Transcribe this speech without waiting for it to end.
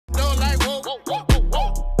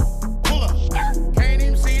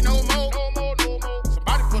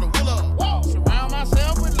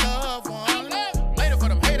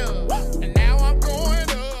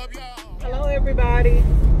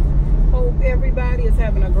everybody is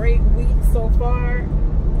having a great week so far.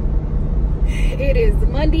 It is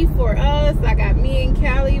Monday for us. I got me and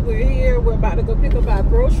Callie. We're here. We're about to go pick up our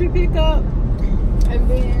grocery pickup. And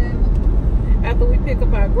then after we pick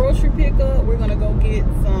up our grocery pickup, we're going to go get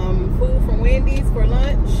some food from Wendy's for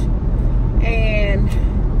lunch and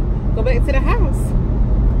go back to the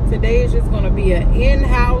house. Today is just going to be an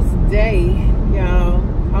in-house day,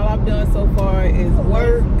 y'all. All I've done so far is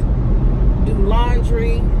work, do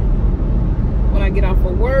laundry. When I get off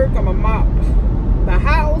of work, I'm going to mop the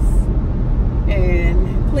house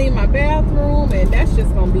and clean my bathroom, and that's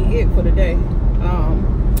just going to be it for the day.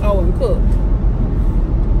 Oh, and cook.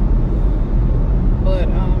 But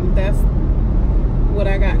that's what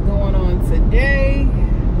I got going on today.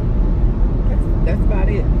 That's about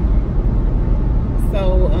it.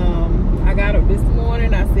 So I got up this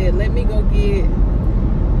morning. I said, let me go get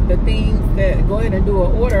the things that, go ahead and do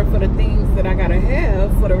an order for the things that I gotta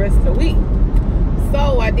have for the rest of the week.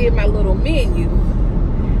 So I did my little menu,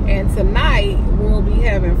 and tonight we'll be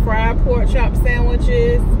having fried pork chop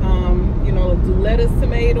sandwiches, you know, do lettuce,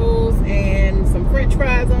 tomatoes, and some french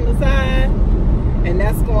fries on the side, and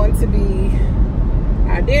that's going to be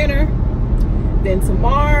our dinner. Then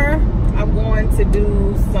tomorrow I'm going to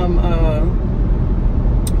do some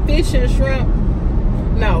fish and shrimp.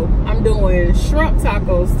 No, I'm doing shrimp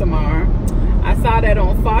tacos tomorrow. I saw that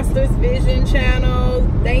on Foster's Vision channel.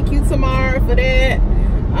 Thank you, Tamara, for that.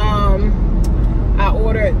 I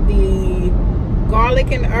ordered the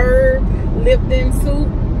garlic and herb Lipton soup.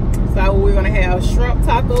 So we're gonna have shrimp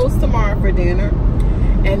tacos tomorrow for dinner.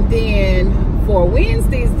 And then for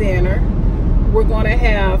Wednesday's dinner, we're gonna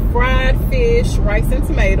have fried fish, rice and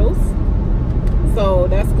tomatoes. So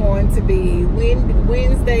that's going to be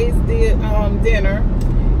Wednesday's dinner.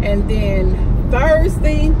 And then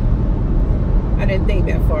Thursday, I didn't think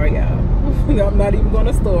that far, y'all. I'm not even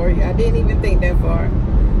gonna story. I didn't even think that far.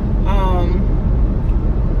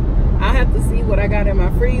 I have to see what I got in my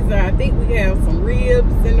freezer. I think we have some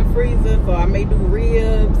ribs in the freezer, so I may do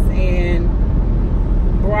ribs and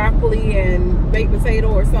broccoli and baked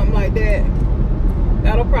potato or something like that.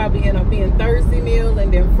 That'll probably end up being Thursday meal,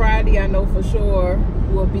 and then Friday I know for sure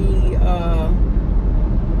will be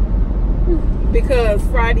because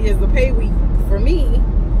Friday is the pay week for me.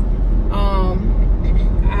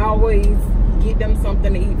 I always get them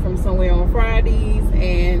something to eat from somewhere on Fridays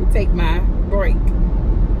and take my break.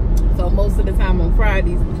 So most of the time on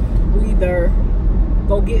Fridays, we either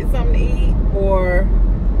go get something to eat, or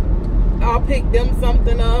I'll pick them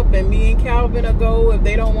something up, and me and Calvin will go if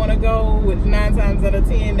they don't want to go, which 9 times out of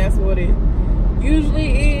 10, that's what it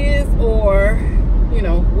usually is, or, you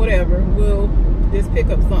know, whatever. We'll just pick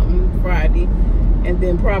up something Friday, and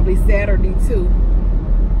then probably Saturday too.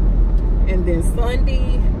 And then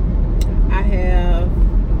Sunday, I have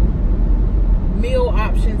meal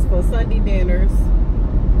options for Sunday dinners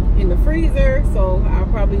in the freezer, so I'll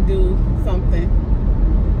probably do something.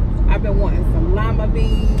 I've been wanting some lima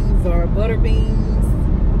beans or butter beans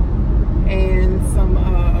and some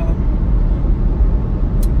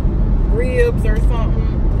ribs or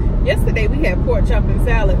something. Yesterday we had pork chop and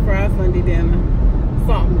salad for our Sunday dinner.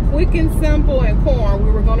 Something quick and simple, and corn.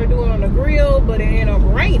 We were going to do it on the grill, but it ended up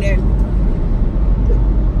raining.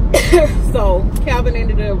 So Calvin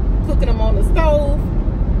ended up cooking them on the stove.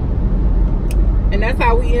 And that's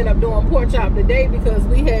how we end up doing pork chop today, because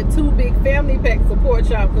we had 2 big family packs of pork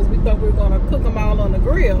chop because we thought we were going to cook them all on the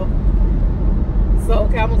grill. So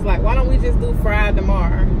Calvin was like, why don't we just do fried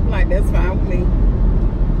tomorrow? I'm like, that's fine with me.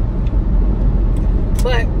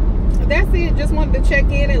 But that's it. Just wanted to check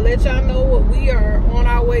in and let y'all know what we are on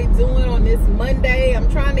our way doing on this Monday. I'm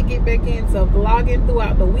trying to get back into vlogging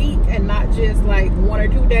throughout the week and not just like 1 or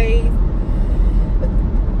 2 days.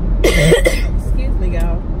 Excuse me,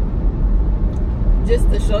 y'all. Just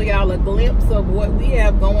to show y'all a glimpse of what we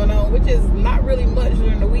have going on, which is not really much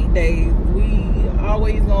during the weekdays. We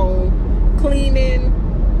always on cleaning,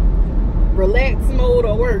 relax mode,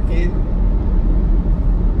 or working.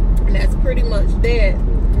 And that's pretty much that.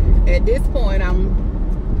 At this point, I'm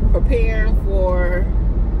preparing for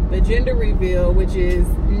the gender reveal, which is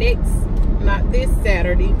next, not this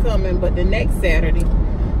Saturday coming, but the next Saturday.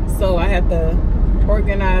 So I have to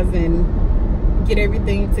organize and get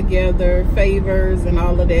everything together, favors and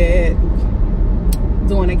all of that.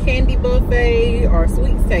 Doing a candy buffet or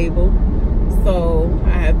sweets table. So I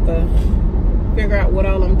have to figure out what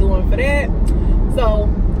all I'm doing for that. So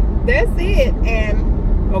that's it. And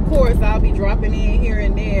of course, I'll be dropping in here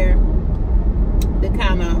and there to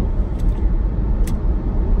kind of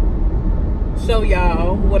show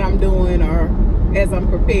y'all what I'm doing, or as I'm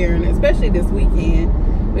preparing, especially this weekend.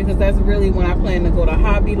 because that's really when I plan to go to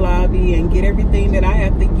Hobby Lobby and get everything that I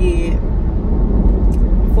have to get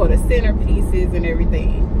for the centerpieces and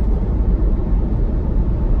everything.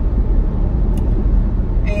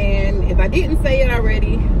 And if I didn't say it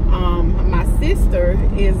already, my sister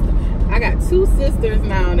is, I got two sisters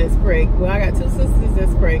now that's pregnant. Well, I got two sisters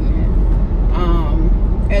that's pregnant.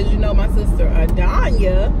 As you know, my sister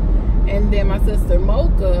Adanya, and then my sister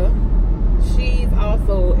Mocha, she's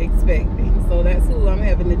also expecting. So that's who I'm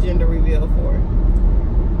having the gender reveal for.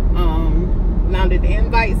 Now that the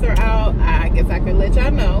invites are out, I guess I can let y'all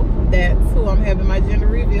know that's who I'm having my gender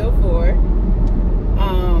reveal for.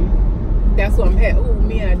 That's who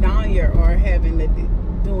me and Adanya are having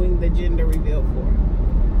doing the gender reveal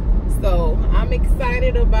for. So I'm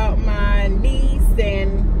excited about my niece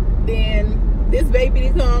and then this baby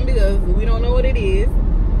to come, because we don't know what it is.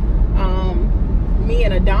 Me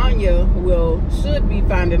and Adanya should be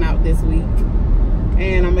finding out this week,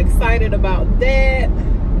 and I'm excited about that,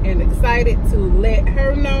 and excited to let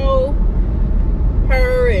her know,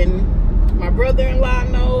 her and my brother-in-law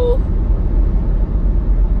know.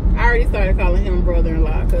 I already started calling him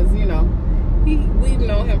brother-in-law because, you know, we've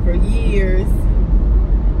known him for years,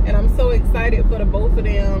 and I'm so excited for the both of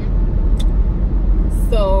them.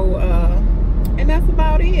 So and that's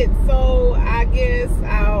about it. So I guess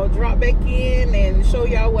I'll drop back in and show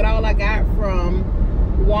y'all what all I got from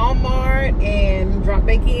Walmart, and drop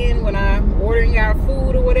back in when I'm ordering our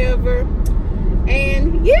food or whatever.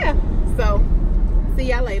 And yeah, so see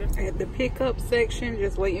y'all later. At the pickup section,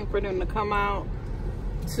 just waiting for them to come out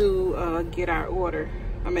to get our order.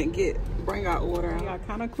 Bring our order out.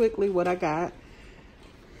 Kind of quickly what I got.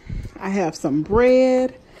 I have some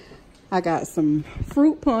bread. I got some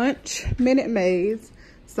fruit punch, Minute Maids,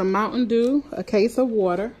 some Mountain Dew, a case of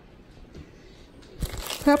water,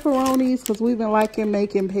 pepperonis, because we've been liking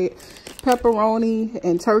making pepperoni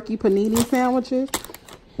and turkey panini sandwiches.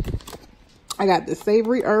 I got the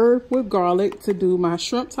savory herb with garlic to do my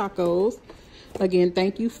shrimp tacos. Again,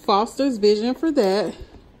 thank you Foster's Vision for that.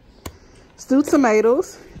 Stewed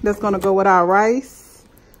tomatoes, that's going to go with our rice,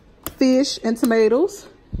 fish, and tomatoes.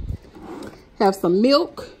 Have some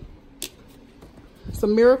milk,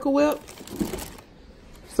 some Miracle Whip,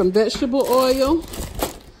 some vegetable oil,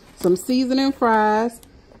 some seasoning fries,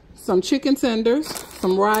 some chicken tenders,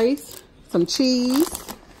 some rice, some cheese,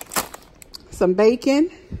 some bacon,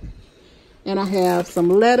 and I have some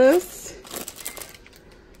lettuce.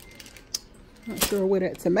 Not sure where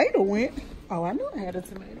that tomato went. Oh, I knew I had a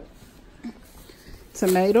tomato.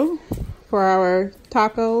 Tomato for our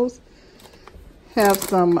tacos. Have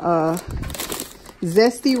some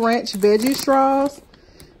Zesty Ranch veggie straws.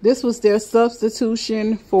 This was their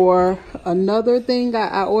substitution for another thing.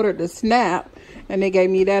 I ordered the Snap, and they gave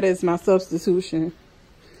me that as my substitution,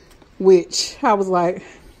 which I was like,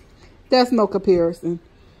 that's no comparison.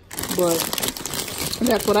 But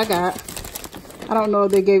that's what I got. I don't know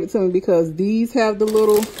if they gave it to me because these have the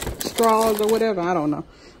little straws or whatever. I don't know.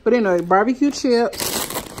 But anyway, barbecue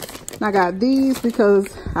chips. And I got these because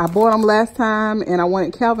I bought them last time and I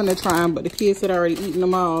wanted Calvin to try them, but the kids had already eaten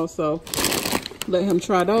them all. So let him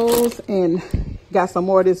try those. And got some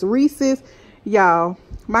more of this Reese's. Y'all,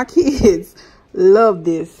 my kids love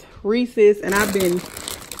this Reese's, and I've been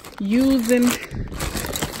using,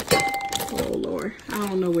 oh Lord, I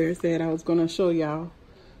don't know where it's at. I was gonna show y'all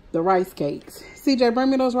the rice cakes. CJ, bring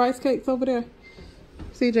me those rice cakes over there.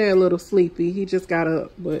 CJ a little sleepy. He just got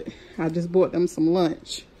up, but I just bought them some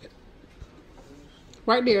lunch.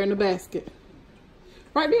 Right there in the basket.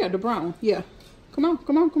 Right there, the brown. Yeah. Come on,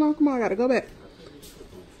 come on, come on, come on. I gotta go back.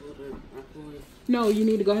 No, you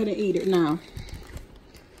need to go ahead and eat it now.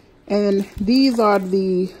 And these are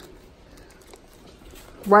the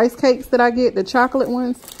rice cakes that I get, the chocolate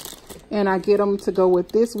ones. And I get them to go with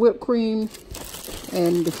this whipped cream.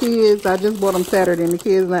 And the kids, I just bought them Saturday, and the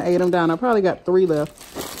kids and I ate them down. I probably got 3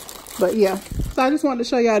 left. But yeah, so I just wanted to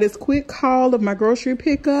show y'all this quick haul of my grocery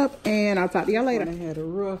pickup, and I'll talk to y'all later. I had a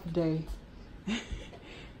rough day.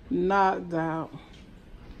 Knocked out.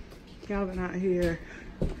 Calvin out here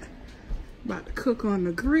about to cook on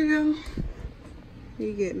the grill.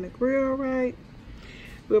 He getting the grill right.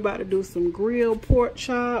 We're about to do some grilled pork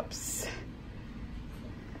chops.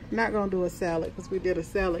 Not gonna do a salad because we did a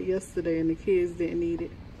salad yesterday and the kids didn't eat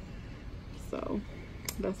it. So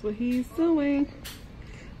that's what he's doing.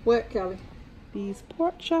 What, Calvin? These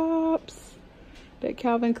pork chops that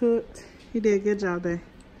Calvin cooked. He did a good job there.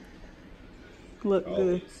 Look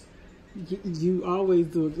good. You always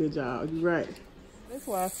do a good job. You're right. That's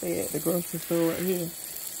why I stay at the grocery store right here.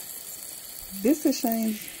 This is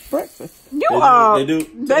Shane. breakfast. You are. They do.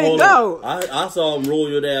 They go. I saw them roll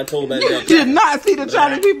your damn toe back there. You did not see the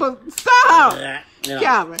Chinese people. Stop.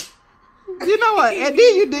 Calvin. You know what? And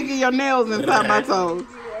then you digging your nails inside my toes.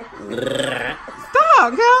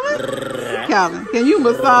 Stop, Calvin. Calvin, can you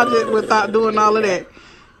massage it without doing all of that?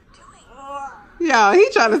 Yeah, he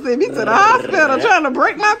trying to send me to the hospital trying to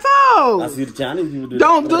break my toes. I see the Chinese people do that.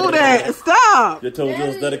 Don't do that. Stop. Your toes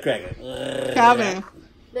just started cracking. Calvin.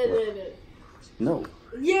 No.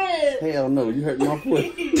 Yeah. Hell no, you hurt my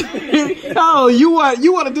foot. Oh, you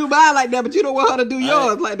want to do mine like that, but you don't want her to do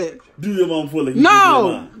yours like that. Do your mom fully.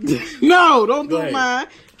 No. No, don't do mine.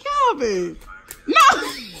 Calvin. No.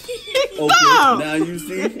 Okay, now you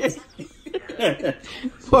see.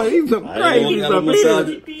 Boy, he's some crazy.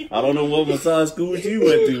 I don't know what massage school you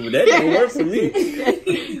went to, but that didn't work for me.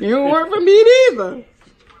 It don't work for me either.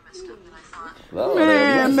 Lord,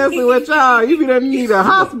 man, messing with y'all, you didn't need a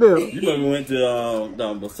hospital. You probably went to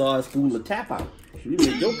the massage school of tap out. You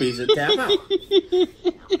made your patient tap out.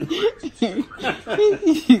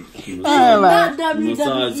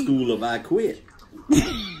 Massage school of I quit.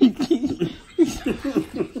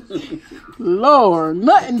 Lord,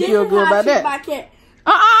 nothing feel good about that.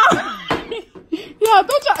 Yeah,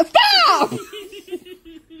 don't try. Stop.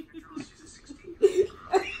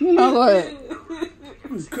 No, go ahead.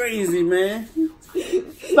 It's crazy, man.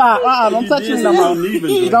 Stop. Don't touch me no more.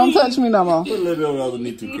 Don't touch me no more. Put a little bit on the other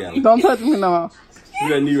knee too, Calvin. Don't touch me no more. You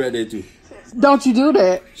got a knee right there too. Don't you do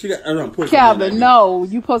that. She got, Calvin, no.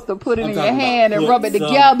 You supposed to put it in your hand and rub it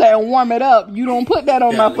together and warm it up. You don't put that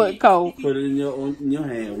on my foot cold. Put it in your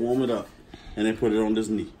hand, warm it up, and then put it on this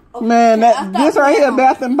knee. Man, this right here,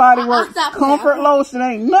 Bath and Body Works comfort lotion,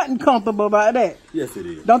 ain't nothing comfortable about that. Yes, it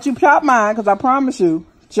is. Don't you chop mine, because I promise you,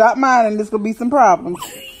 chop mine and this gonna be some problems.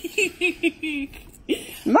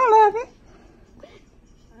 Not laughing.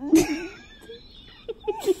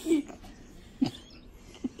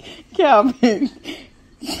 Calvin,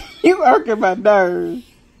 you irking my nerves.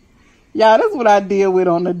 Y'all, that's what I deal with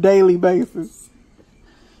on a daily basis.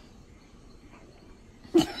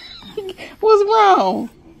 What's wrong?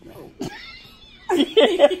 I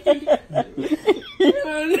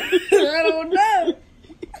don't know.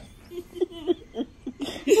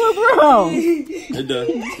 What's wrong? It done.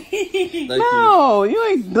 No, you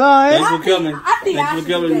ain't done. Thanks for coming. Thanks for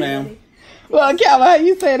coming, ma'am. Well, Calvin, how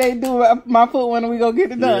you say they do my foot when we go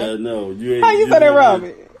get it done? Yeah, no, you ain't. How you say they rub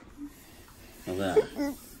it?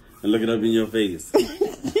 And look it up in your face.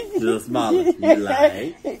 Just smiling. You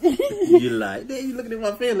lie. You lie. Then you looking at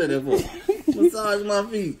my face like that for? Massage my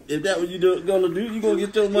feet. If that what you gonna do, you gonna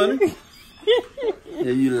get your money.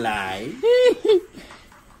 Yeah, you lie.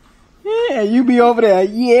 Yeah, you be over there.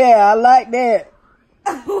 Yeah, I like that.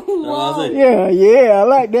 Yeah, I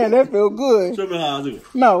like that. That feel good. Show me how I do it.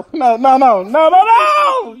 No.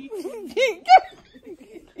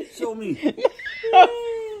 Show me.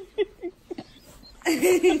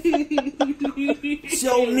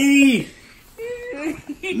 Show me.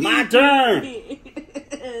 My turn.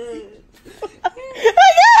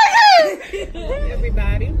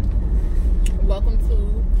 Everybody, welcome to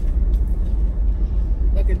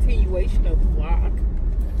a continuation of the vlog.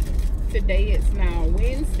 Today it's now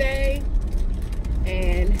Wednesday,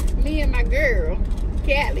 and me and my girl,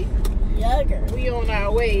 Callie, we on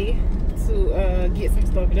our way to get some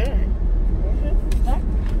stuff done.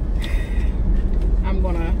 I'm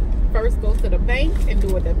gonna first go to the bank and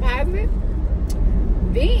do a deposit.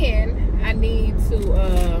 Then I need to,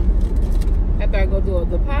 after I go do a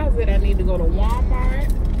deposit, I need to go to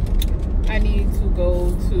Walmart. I need to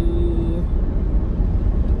go to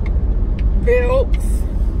Belks.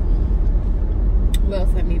 Where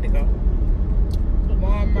else I need to go?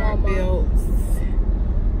 Walmart. Belks.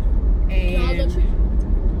 And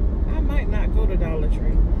I might not go to Dollar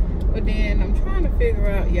Tree. But then I'm trying to figure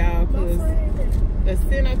out, y'all, because the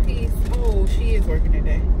centerpiece, oh, she is working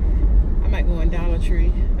today. I might go in Dollar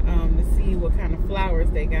Tree to see what kind of flowers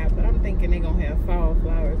they got. But I'm thinking they're going to have fall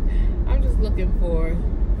flowers. I'm just looking for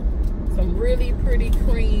some really pretty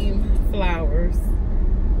cream flowers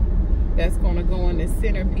that's going to go in the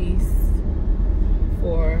centerpiece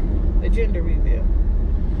for the gender reveal.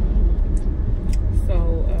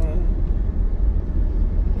 So,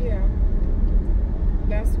 yeah,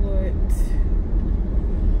 that's what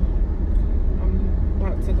I'm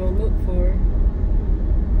about to go look for.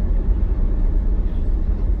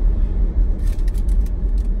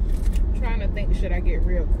 Trying to think, should I get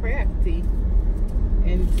real crafty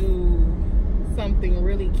and do something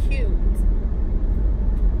really cute?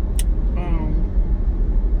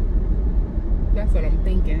 That's what I'm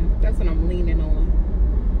thinking. That's what I'm leaning on.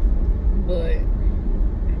 But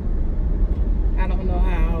I don't know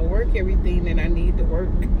how I'll work everything that I need to work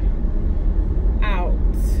out.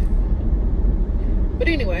 But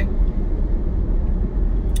anyway,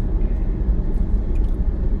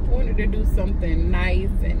 I wanted to do something nice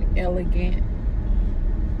and elegant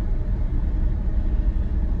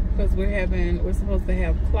because we're supposed to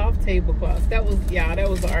have cloth tablecloths. That was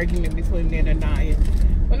an argument between me and Anaya.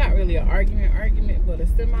 Well, not really an argument, but a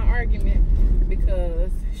semi-argument,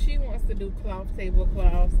 because she wants to do cloth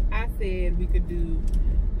tablecloths. I said we could do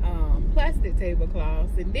plastic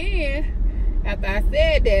tablecloths, and then after I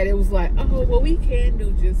said that, it was like, oh, well, we can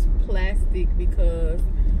do just plastic because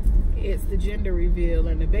it's the gender reveal,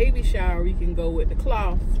 and the baby shower we can go with the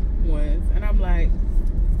cloth ones. And I'm like,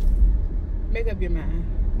 make up your mind.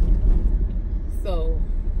 So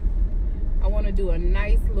I want to do a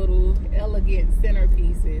nice little elegant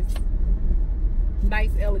centerpiece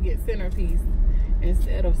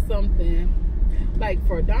instead of something like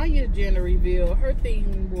for Danya's gender reveal. Her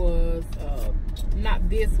theme was not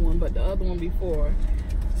this one, but the other one before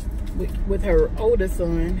with her older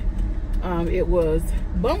son. It was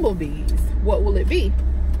bumblebees. What will it be?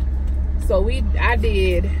 So I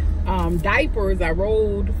did diapers. I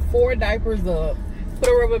rolled 4 diapers up, put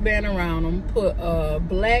a rubber band around them, put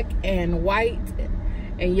black and white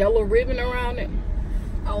and yellow ribbon around it,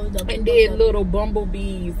 and did little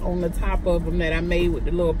bumblebees on the top of them that I made with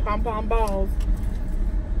the little pom-pom balls.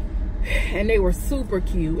 And they were super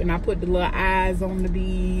cute. And I put the little eyes on the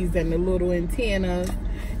bees and the little antennas,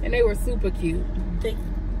 and they were super cute.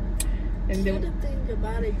 And then the thing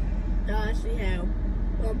about it, I actually have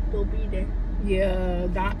Bumblebee there.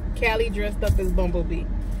 Yeah, Callie dressed up as Bumblebee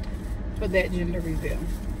for that gender reveal.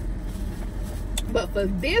 But for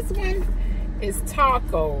this one, it's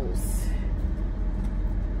tacos.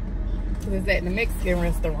 It's at the Mexican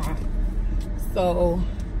restaurant. So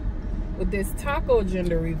with this taco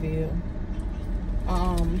gender reveal,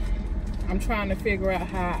 I'm trying to figure out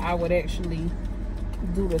how I would actually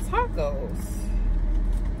do the tacos.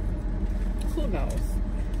 Who knows?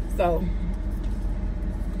 So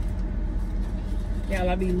y'all,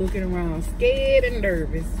 I be looking around scared and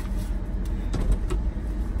nervous.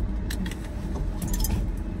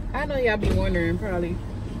 I know y'all be wondering probably,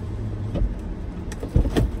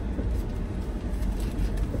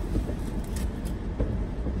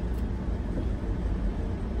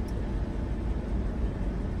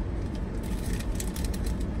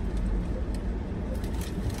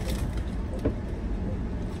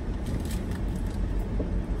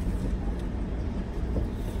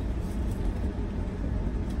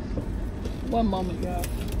 one moment, y'all.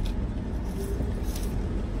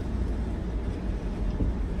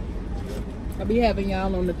 I be having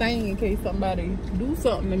y'all on the thing in case somebody do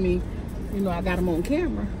something to me. You know, I got them on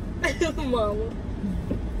camera. Mama.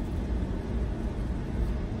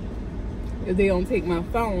 If they don't take my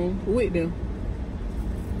phone with them.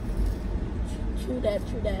 True that,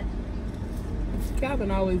 true that.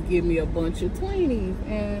 Calvin always give me a bunch of 20s,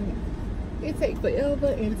 and it takes forever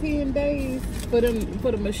and 10 days for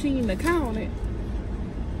the machine to count it.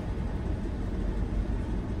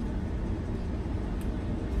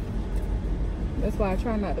 That's why I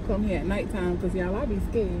try not to come here at nighttime, because y'all, I be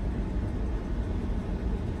scared.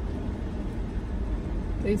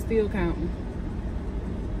 They still counting.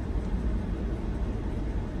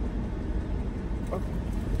 Okay.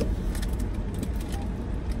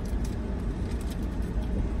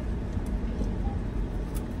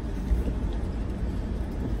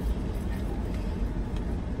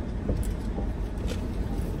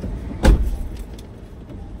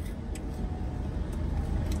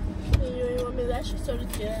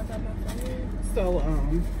 So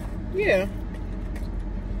yeah.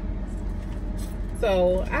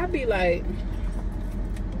 So I be like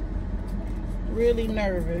really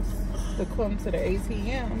nervous to come to the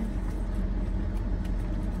ATM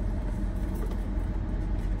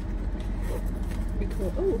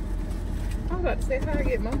because I was about to say how I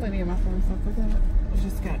get my money in my phone, so I forgot. I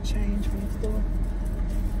just got change from the store.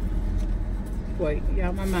 Wait,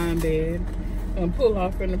 y'all, my mind bad. Pull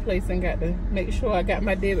off from the place and got to make sure I got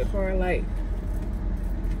my debit card. Like,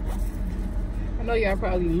 I know y'all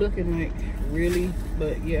probably looking like, really?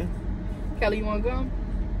 But yeah. Kelly, you want to go?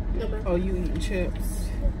 No, ma'am. Oh, you eating chips?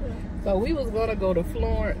 Okay. So we was going to go to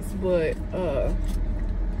Florence, but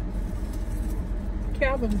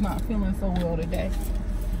Calvin's not feeling so well today.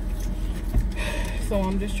 So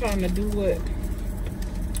I'm just trying to do what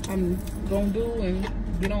I'm going to do and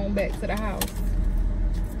get on back to the house.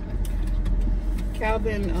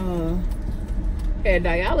 Calvin had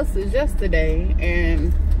dialysis yesterday,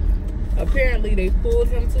 and apparently they pulled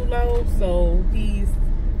him too low, so he's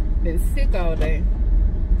been sick all day.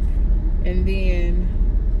 And then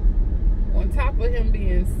on top of him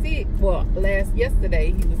being sick, well,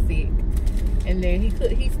 yesterday he was sick, and then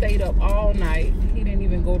he stayed up all night. He didn't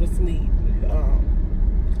even go to sleep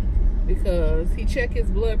because he checked his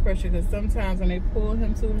blood pressure, because sometimes when they pull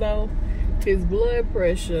him too low, his blood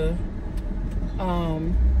pressure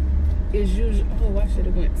is usually, oh, I should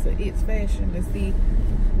have went to It's Fashion to see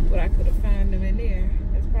what I could have found him in there.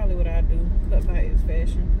 That's probably what I do, cut by It's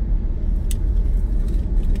Fashion.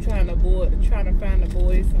 I'm trying to find the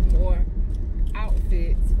boys some more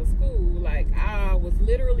outfits for school. Like, I was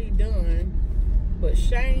literally done, but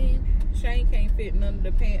Shane can't fit none of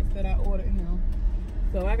the pants that I ordered him,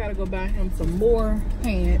 so I gotta go buy him some more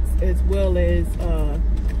pants, as well as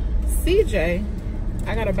CJ.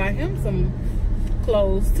 I gotta buy him some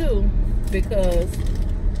clothes too, because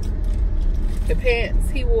the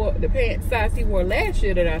pants size he wore last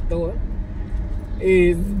year that I thought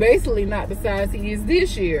is basically not the size he is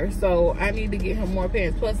this year. So I need to get him more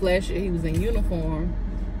pants. Plus last year he was in uniform,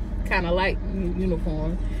 kind of light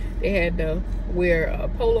uniform. They had to wear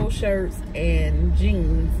polo shirts and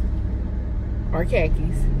jeans or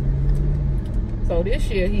khakis. So this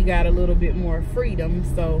year he got a little bit more freedom.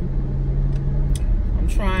 So I'm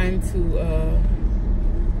trying to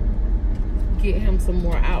get him some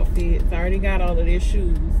more outfits. I already got all of their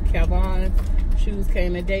shoes. Calvin shoes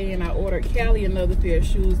came today, and I ordered Callie another pair of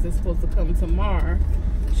shoes that's supposed to come tomorrow.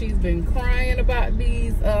 She's been crying about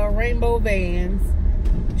these rainbow Vans.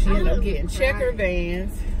 She ended up getting checker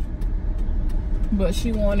Vans, but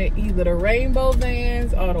she wanted either the rainbow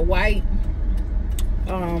Vans or the white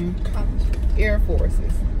Air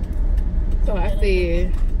Forces. So I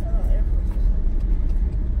said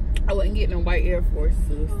I wasn't getting them white Air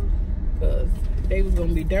Forces because they was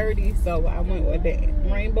gonna be dirty, so I went with the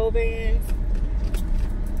rainbow Vans.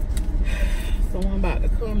 So I'm about to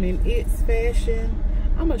come in It's Fashion.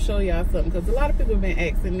 I'm gonna show y'all something, because a lot of people have been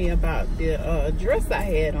asking me about the dress I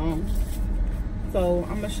had on. So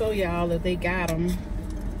I'm gonna show y'all that they got them.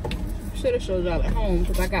 Should have showed y'all at home,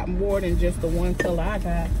 because I got more than just the one color I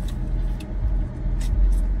got.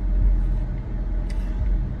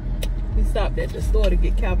 We stopped at the store to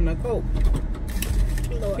get Calvin a coat.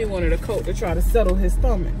 Lord. He wanted a coat to try to settle his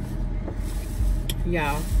stomach.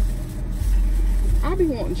 Y'all, I be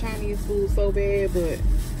wanting Chinese food so bad, but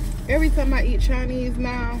every time I eat Chinese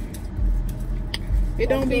now, it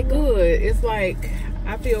don't be good. It's like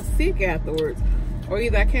I feel sick afterwards, or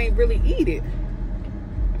either I can't really eat it.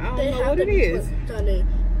 I don't know what it is.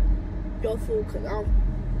 Your food, because I don't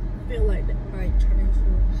feel like that. Like Chinese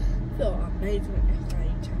food, I feel amazing after I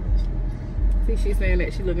eat Chinese food. See, she's saying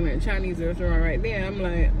that she's looking at a Chinese restaurant right there. I'm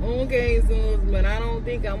like, okay, Suze, but I don't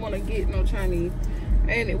think I want to get no Chinese.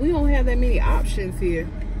 And we don't have that many options here.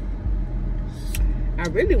 I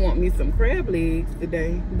really want me some crab legs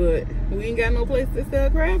today, but we ain't got no place to sell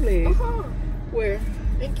crab legs. Where?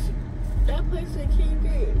 That place in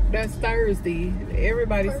King. That's Thursday.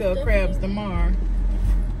 Everybody sells crabs tomorrow.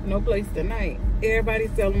 No place tonight. Everybody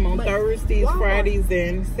sell them on Thursdays, Fridays,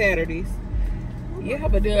 and Saturdays. Yeah,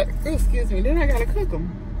 but excuse me, then I gotta cook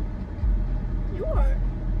them. You are.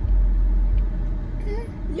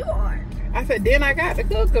 You are. I said, then I got to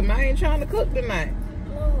cook them. I ain't trying to cook tonight.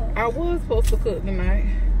 Oh. I was supposed to cook tonight.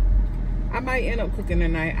 I might end up cooking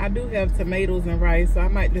tonight. I do have tomatoes and rice, so I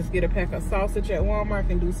might just get a pack of sausage at Walmart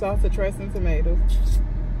and do sausage, rice, and tomatoes.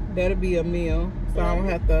 That'll be a meal, so I don't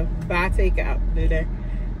have to buy takeout today.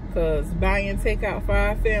 Because buying takeout for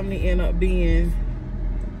our family end up being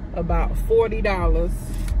about $40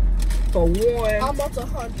 for one almost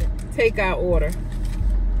 100 takeout order.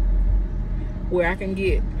 Where I can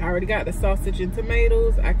get, I already got the sausage and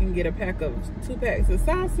tomatoes. I can get a pack of 2 packs of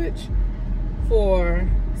sausage for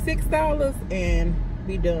 $6 and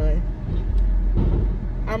be done.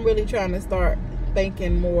 I'm really trying to start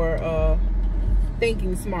thinking more,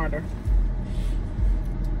 thinking smarter.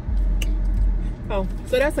 Oh,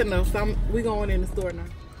 so that's enough. So we going in the store now.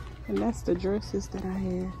 And that's the dresses that I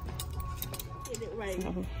had. Get it right.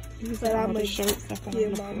 So these are all the shirts I found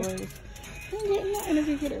on the boys. Nothing if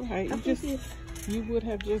you get it right. You would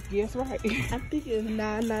have just guessed right. I think it's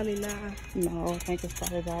 $9.99. No, I think it's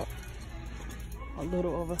probably about a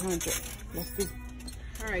little over 100. Let's see.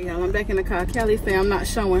 All right, y'all. I'm back in the car. Kelly said I'm not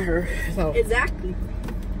showing her. So exactly.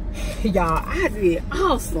 Y'all, I did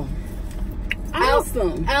awesome.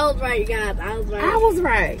 Awesome. I was right, guys. I was right. I was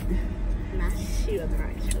right. Nah, she was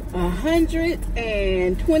right.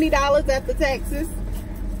 $120 after taxes.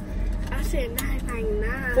 I said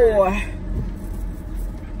 $9.99 for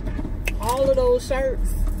all of those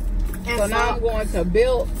shirts. And so now I'm going to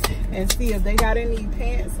Belt and see if they got any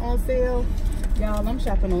pants on sale. Y'all, I'm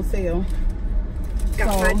shopping on sale.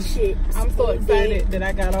 got my shit. I'm so excited that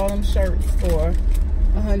I got all them shirts for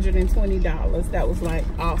 $120. That was like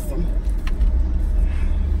awesome.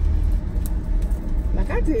 Like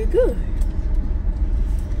I did good.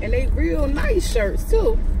 And they real nice shirts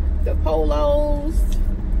too. The polos,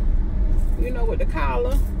 you know, with the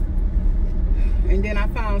collar. And then I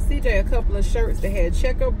found CJ a couple of shirts that had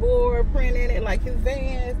checkerboard print in it, like his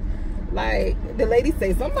Vans. Like the lady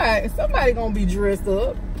said, somebody gonna be dressed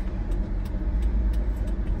up.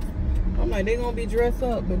 I'm like, they gonna be dressed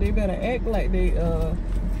up, but they better act like they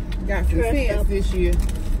got some sense this year.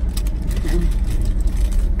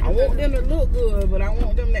 I want them to look good, but I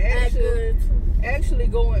want them to actually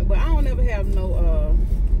go in. But I don't ever have no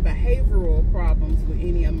behavioral problems with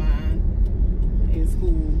any of mine in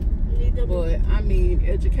school. But I mean,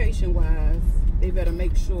 education wise, they better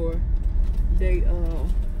make sure they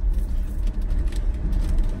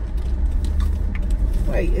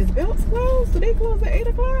wait, is Belts closed? Do they close at 8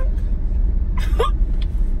 o'clock?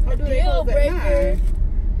 Or do they close at 9?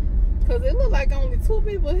 Because it look like only 2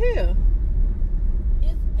 people here.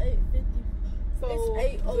 It's 8:50. So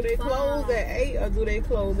it's 8:05. Do they close at 8 or do they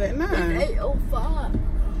close at 9? It's 8:05.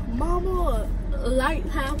 Mama, light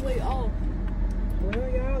halfway off. Well,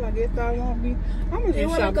 y'all, I guess I won't be. I'm gonna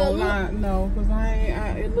just shop online. No, because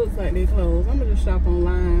it looks like they closed. I'm gonna just shop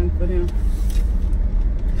online for them.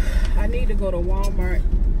 I need to go to Walmart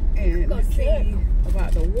and see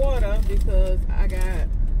about the water because I got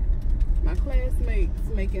my classmate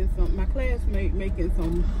making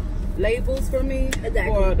some labels for me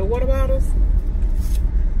for the water bottles.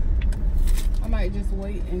 I might just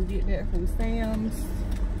wait and get that from Sam's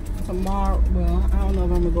tomorrow. Well, I don't know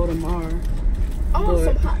if I'm gonna go tomorrow. Oh,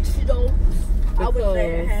 some hot Cheetos. I was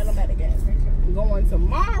there and had them at the gas station. Going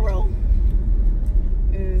tomorrow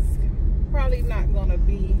is probably not gonna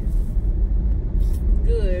be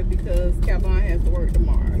good because Calvin has to work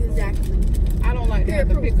tomorrow. Exactly. I don't like to have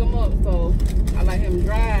to pick him up, so I let him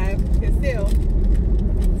drive himself.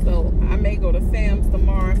 So I may go to Sam's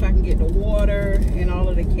tomorrow if I can get the water and all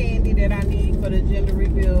of the candy that I need for the gender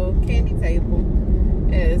reveal candy table,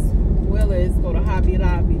 as well as go to Hobby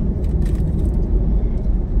Lobby.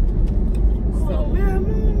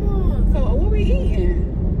 So what we eating?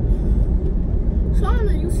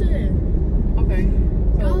 Sonic, you said. Okay.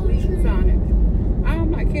 So we eating Sonic.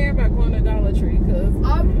 I'm not caring about going to Dollar Tree because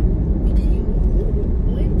Wendy's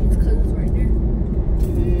because it's right there.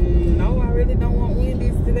 No, I really don't want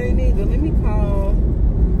Wendy's today neither. Let me call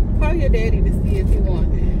your daddy to see if he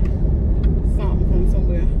wants something from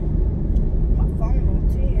somewhere. My phone on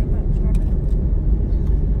 10.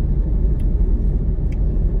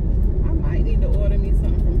 I might need to order me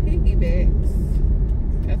something from Piggybacks.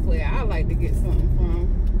 That's where I like to get something from,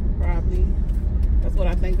 probably. That's what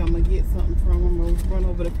I think I'm gonna get something from. I'm gonna run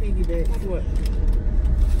over to Piggybacks. What?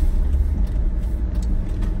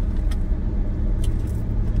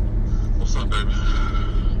 What's up, baby?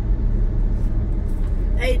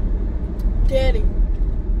 Hey, Daddy.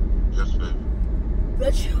 Yes, baby.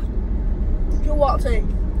 Bet you walk to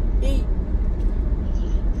eat.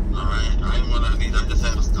 Alright, I ain't what I need. I just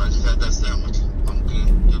had that sandwich. I'm good.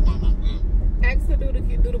 Your mama good. Ask her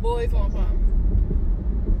do the boys want something.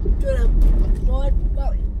 Do the boy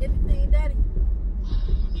about anything, Daddy.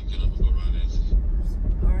 Let me get up and go around there.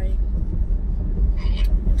 Alright.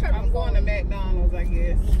 I'm going to McDonald's, I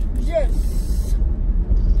guess. Yes.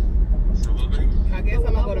 So what, baby? I guess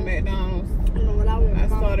I'm gonna go to McDonald's. You know what I want? I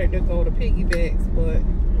started to go to Piggybacks, but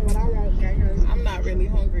What I want, Daddy. I'm not really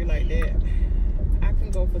hungry like that. I can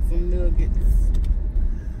go for some nuggets.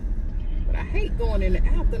 But I hate going in the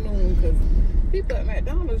afternoon because people at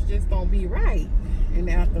McDonald's just don't be right in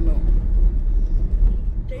the afternoon.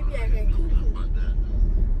 They be acting cuckoo.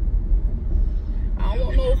 I don't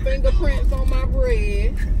want no fingerprints on my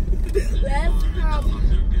bread. Last time.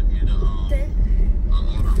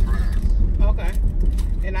 Okay.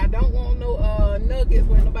 And I don't want no nuggets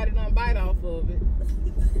where nobody done bite off of it.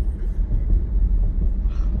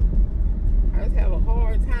 I just have a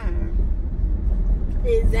hard time.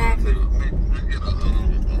 Exactly.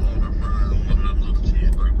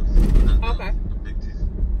 Okay.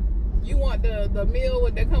 You want the meal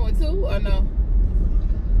with that come with two or no?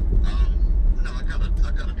 No, I got a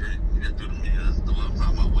drink. You just do the meal. That's the one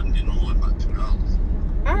time I wouldn't get no more about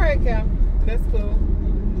 $2. Alright, Cal. That's cool.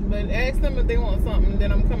 But ask them if they want something,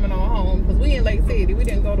 then I'm coming on home. Because we in Lake City. We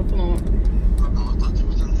didn't go to Florence. I thought you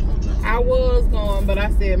was in Florida. I was going, but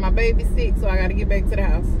I said my baby's sick, so I got to get back to the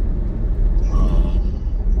house.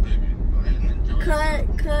 Baby, go ahead and enjoy. Cut.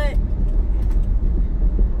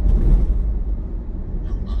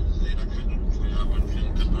 I'm about to say, I couldn't. I wasn't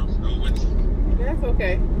feeling good. I was going with you. That's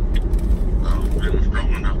okay.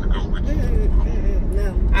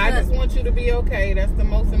 No. I just want you to be okay. That's the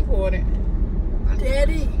most important.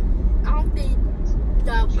 Daddy, I don't think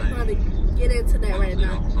that we're going to get into that right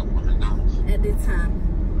now. At this time.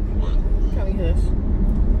 Tell me hush.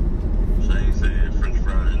 Shay said French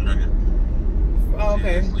fries and nuggets. Oh,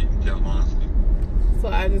 okay. So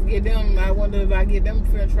I just get them. I wonder if I get them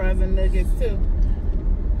French fries and nuggets too.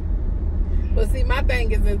 But see, my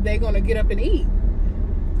thing is they're going to get up and eat.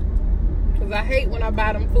 Because I hate when I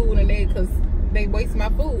buy them food and because they waste my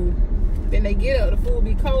food. Then they get up, the food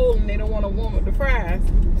be cold and they don't want to warm up the fries.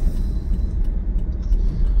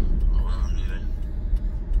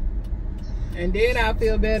 And then I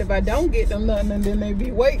feel bad if I don't get them nothing and then they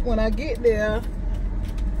be wait when I get there.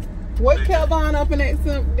 Wake Calvin up and ask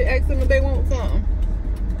them if they want something.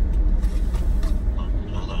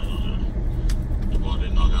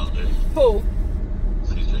 Who?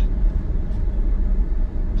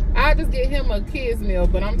 I just get him a kids meal,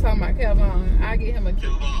 but I'm talking about Calvin. I get him a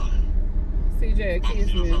CJ a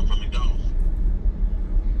kids meal.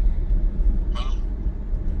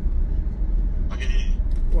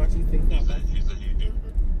 Watch you think something.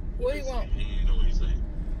 What do you want?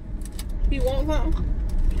 He want something?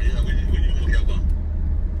 Yeah, what you want, Calvin?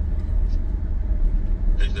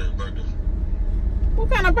 It's that burger. What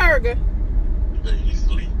kind of burger? He's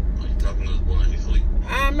asleep. Are you talking to this boy? He's asleep.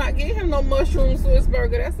 I'm not getting him no mushroom Swiss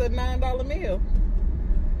burger. That's a $9 meal.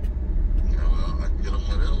 Well, I can get him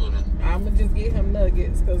whatever then. I'm going to just get him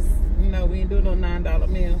nuggets because, you know, we ain't doing no $9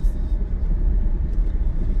 meals.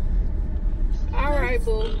 All right,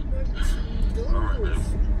 boo. All right,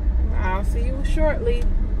 I'll see you shortly.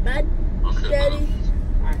 Bye, okay, Daddy.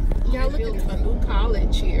 All right. Y'all look at a new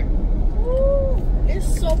college here. Ooh,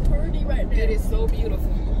 it's so pretty right now. It is so beautiful.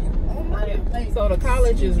 Oh my God. So the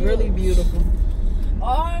college is really beautiful.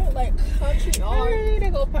 Our like country, Hey, they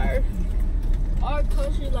go Purr. our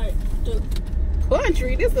country like the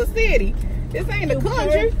Country? This a city. This ain't a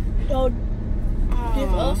country. Don't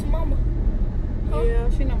give us mama. Huh? Yeah,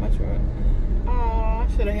 she not my truck. Oh, I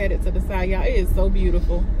should have had it to the side, y'all. It is so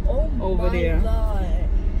beautiful. Oh Over my there. God.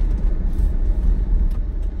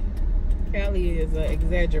 Callie is an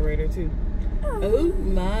exaggerator too. Oh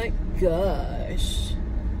my gosh.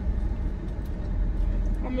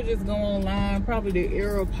 I'm gonna just go online, probably the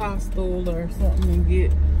Aeropostale or something, and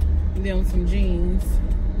get them some jeans.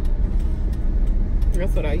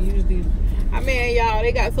 That's what I usually. I mean, y'all,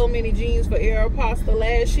 they got so many jeans for Aeropostale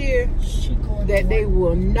last year She going that to they work.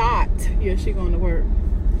 will not. Yeah, she going to work.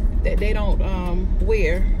 That they don't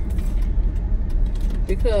wear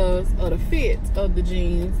because of the fit of the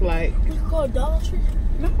jeans. Like, You go to Dollar Tree?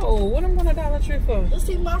 no, what I'm going to Dollar Tree for? Let's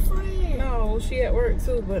see my friend. No, she at work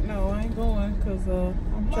too, but no, I ain't going because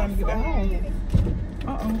I'm trying to get back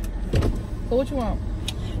home. So what you want?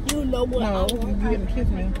 You know what No, I you want. getting a kiss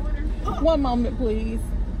me. One moment, please.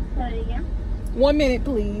 Say it again. 1 minute,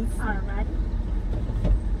 please. Alrighty.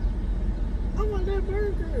 I want that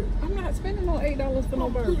burger. I'm not spending no $8 for no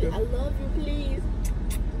Please, burger. I love you, please.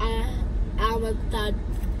 I want that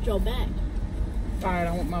your back. All right,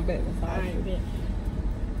 I want my back All massage. right, bet.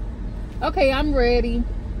 Okay, I'm ready.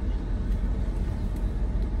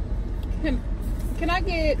 Can I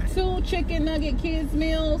get 2 chicken nugget kids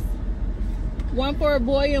meals? One for a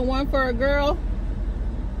boy and one for a girl.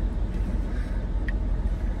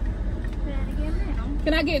 Say it again now.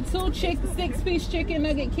 Can I get 2 6-piece chicken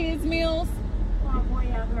nugget kids meals? For a boy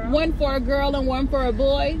or girl. One for a girl and one for a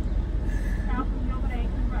boy. Alpha yogurt,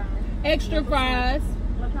 eggs, and fries. Extra fries.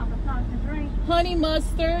 What type of sauce and drink? Honey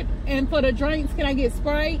mustard. And for the drinks, can I get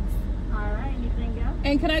Sprite? Alright, anything else?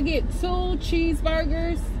 And can I get 2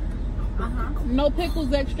 cheeseburgers? Uh-huh. No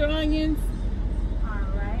pickles, extra onions.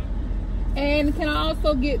 Alright. And can I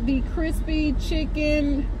also get the crispy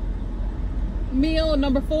chicken meal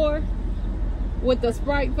number 4 with the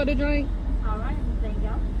Sprite for the drink? Alright, anything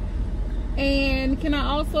else? And can I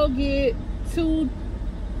also get 2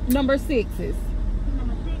 number 6s?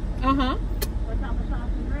 Number 6. Uh-huh. What type of sauce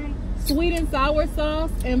and drink? Sweet and sour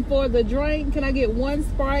sauce. And for the drink, can I get 1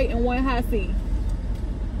 Sprite and 1 High C?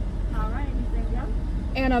 Alright, anything else?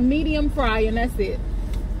 And a medium fry, and that's it.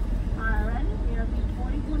 Alright, it'll be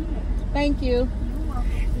 40.28. Thank you. You're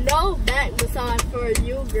welcome. No back massage for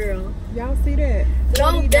you, girl. Y'all see that?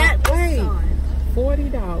 No back massage.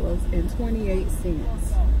 $40.28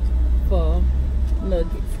 for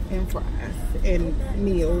nuggets and fries and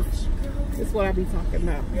meals. That's what I be talking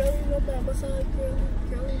about. Girl, no back massage, girl.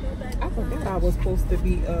 Girl, no back I massage. forgot I was supposed to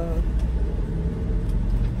be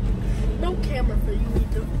No camera for you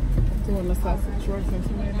either. doing the sausage rice and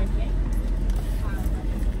tomatoes.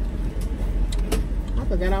 I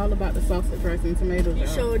forgot all about the sausage rice and tomatoes. You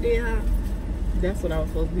y'all. sure did, huh? That's what I was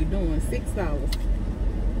supposed to be doing. $6.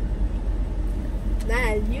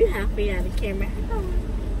 Nah, you halfway out of the camera.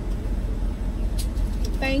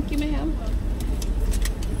 Thank you, ma'am.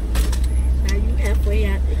 Now you halfway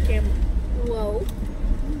out the camera. Whoa.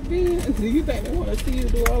 Man, do you think they want to see you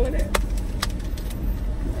do all of that?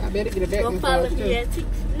 I better get a back Don't follow massage me too. at 6.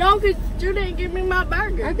 No, because you didn't give me my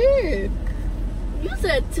burger. I did. You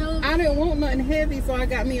said 2. I didn't want nothing heavy, so I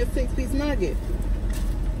got me a 6-piece nugget.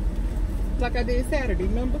 Like I did Saturday,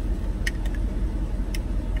 remember?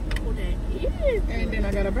 Oh, that is. And then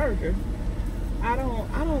I got a burger. I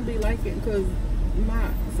don't be liking because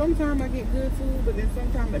sometimes I get good food, but then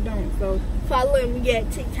sometimes I don't. So Follow me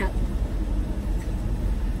at TikTok.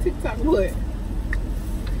 TikTok what?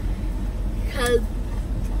 Because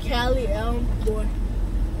Callie boy.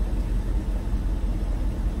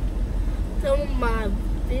 Some of my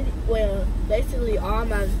well, basically all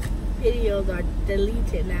my videos are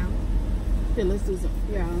deleted now. Then let's do some.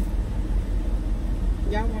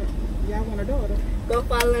 Y'all want a daughter? Go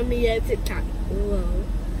follow me at TikTok. Whoa.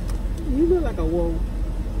 You look like a whoa.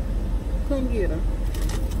 Come get her.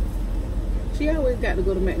 She always got to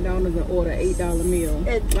go to McDonald's and order $8 meal.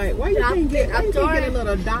 And Like, why you can't get a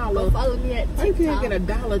little Go dollar? follow me at Why you can't TikTok. get a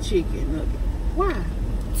dollar chicken nugget? Why?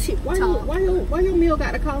 TikTok. Why your meal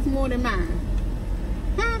got to cost more than mine?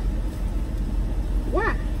 Huh?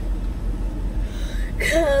 Why?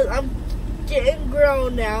 Because I'm getting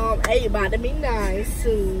grown now. I'm 8, about to be 9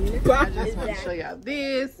 soon. I just want to show y'all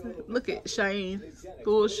this. Look at Shane's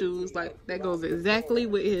school shoes. Like, that goes exactly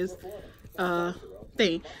with his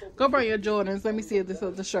thing. Go bring your Jordans. Let me see if this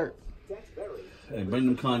is the shirt. Hey, bring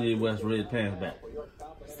them Kanye West red pants back.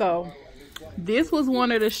 So, this was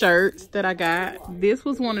one of the shirts that I got. This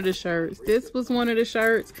was one of the shirts. This was one of the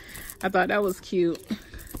shirts. I thought that was cute.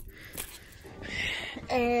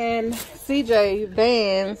 And CJ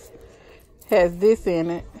Vans has this in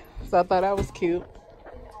it. So I thought that was cute.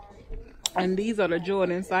 And these are the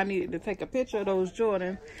Jordans. So I needed to take a picture of those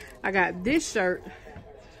Jordans. I got this shirt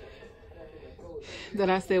that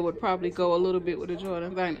I said would probably go a little bit with the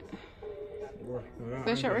Jordans, ain't it?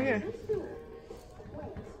 That shirt right here.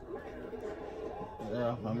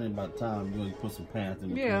 Yeah, I mean, by the time you put some pants in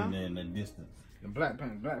between there in the distance. The black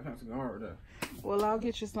pants are hard there. Well, I'll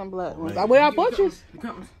get you some black ones. Well, I bought you.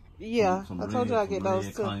 Come. Yeah, Some I told you I'd red- get some those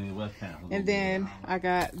red too. Kanye West pants. And then I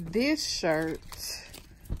got this shirt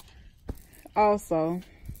also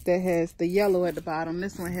that has the yellow at the bottom.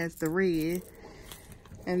 This one has the red.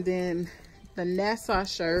 And then the Nassau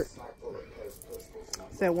shirt.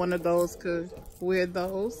 Said one of those could wear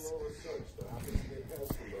those.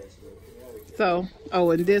 So,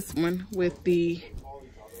 oh, and this one with the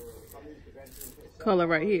color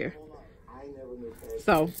right here.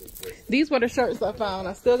 So, these were the shirts I found.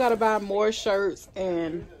 I still got to buy more shirts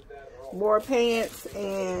and more pants.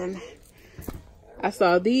 And I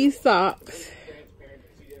saw these socks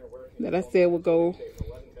that I said would go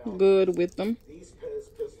good with them.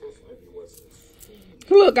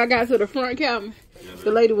 Look, I got to the front counter.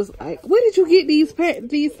 The lady was like, where did you get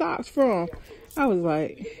these socks from? I was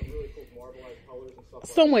like,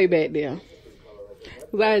 somewhere back there.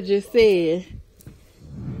 Because I just said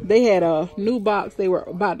they had a new box they were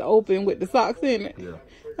about to open with the socks in it. Yeah.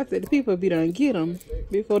 I said, the people be done get them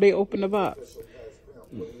before they open the box.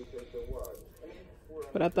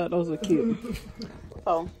 But I thought those were cute.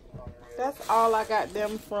 So, that's all I got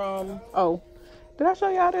them from. Oh, did I show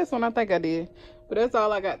y'all this one? I think I did. But that's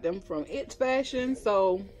all I got them from It's Fashion.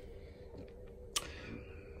 So,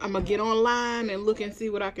 I'm going to get online and look and see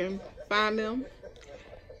what I can find them.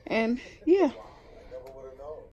 And, yeah.